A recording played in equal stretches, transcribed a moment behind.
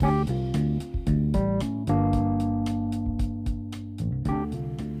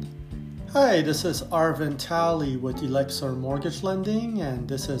Hi, this is Arvind Talley with Elixir Mortgage Lending, and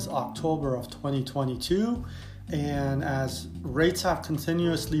this is October of 2022. And as rates have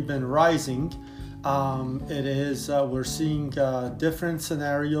continuously been rising, we're seeing different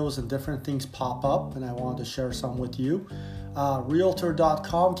scenarios and different things pop up, and I wanted to share some with you.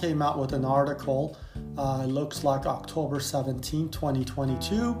 Realtor.com came out with an article, it looks like October 17,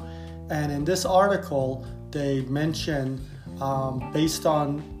 2022, and in this article, they mention based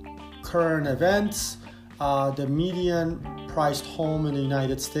on current events, the median priced home in the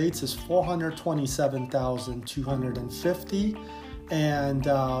United States is $427,250, and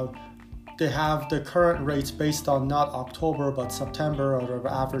they have the current rates based on not October but September at an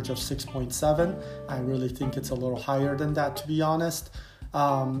average of 6.7. I really think it's a little higher than that, to be honest.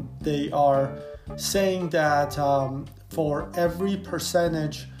 They are saying that for every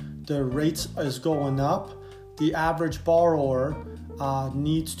percentage the rates is going up, the average borrower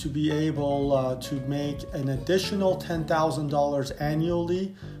needs to be able to make an additional $10,000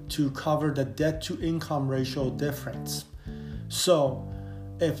 annually to cover the debt-to-income ratio difference. So,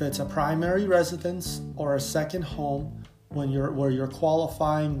 if it's a primary residence or a second home, where you're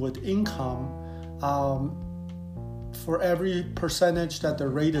qualifying with income, for every percentage that the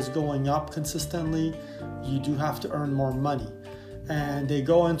rate is going up consistently, you do have to earn more money. And they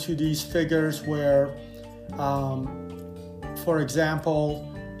go into these figures where for example,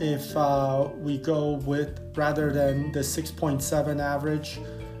 if we go with, rather than the 6.7 average,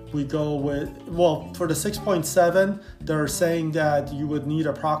 we go with, for the 6.7, they're saying that you would need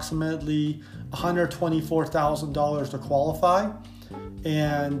approximately $124,000 to qualify.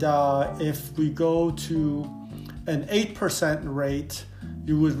 And if we go to an 8% rate,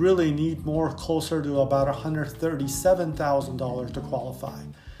 you would really need more, closer to about $137,000 to qualify.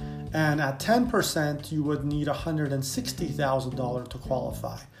 And at 10%, you would need $160,000 to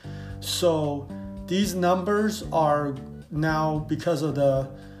qualify. So these numbers are now, because of the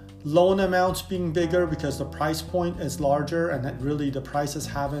loan amounts being bigger, because the price point is larger and that really the prices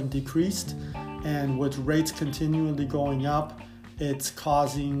haven't decreased, and with rates continually going up, it's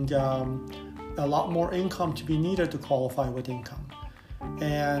causing a lot more income to be needed to qualify with income.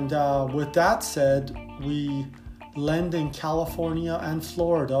 And with that said, we lend in California and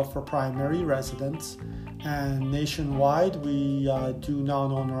Florida for primary residents, and nationwide we do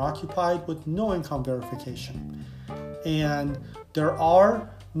non-owner occupied with no income verification. And there are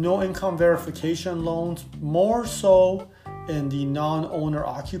no income verification loans, more so in the non-owner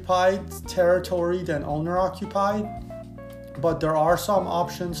occupied territory than owner occupied, but there are some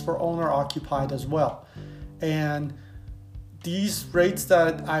options for owner occupied as well. And these rates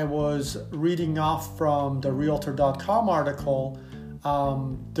that I was reading off from the Realtor.com article,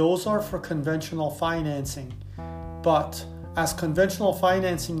 those are for conventional financing. But as conventional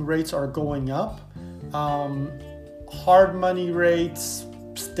financing rates are going up, hard money rates,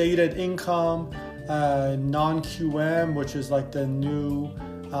 stated income, non-QM, which is like the new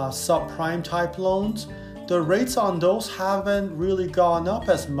subprime type loans, the rates on those haven't really gone up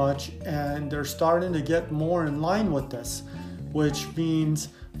as much, and they're starting to get more in line with this, which means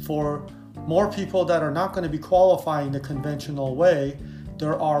for more people that are not going to be qualifying the conventional way,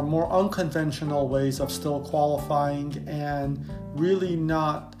 there are more unconventional ways of still qualifying and really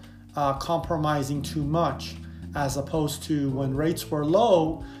not compromising too much, as opposed to when rates were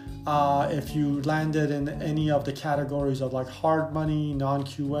low, if you landed in any of the categories of like hard money,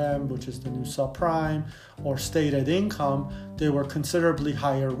 non-QM, which is the new subprime, or stated income, they were considerably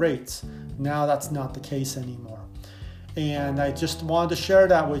higher rates. Now that's not the case anymore. And I just wanted to share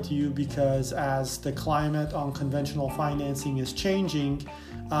that with you because as the climate on conventional financing is changing,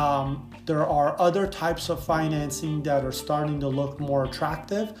 there are other types of financing that are starting to look more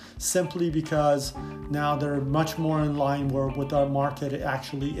attractive, simply because now they're much more in line with our market it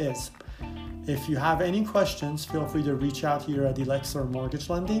actually is. If you have any questions, feel free to reach out here at Elixir Mortgage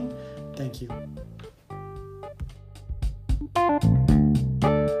Lending. Thank you.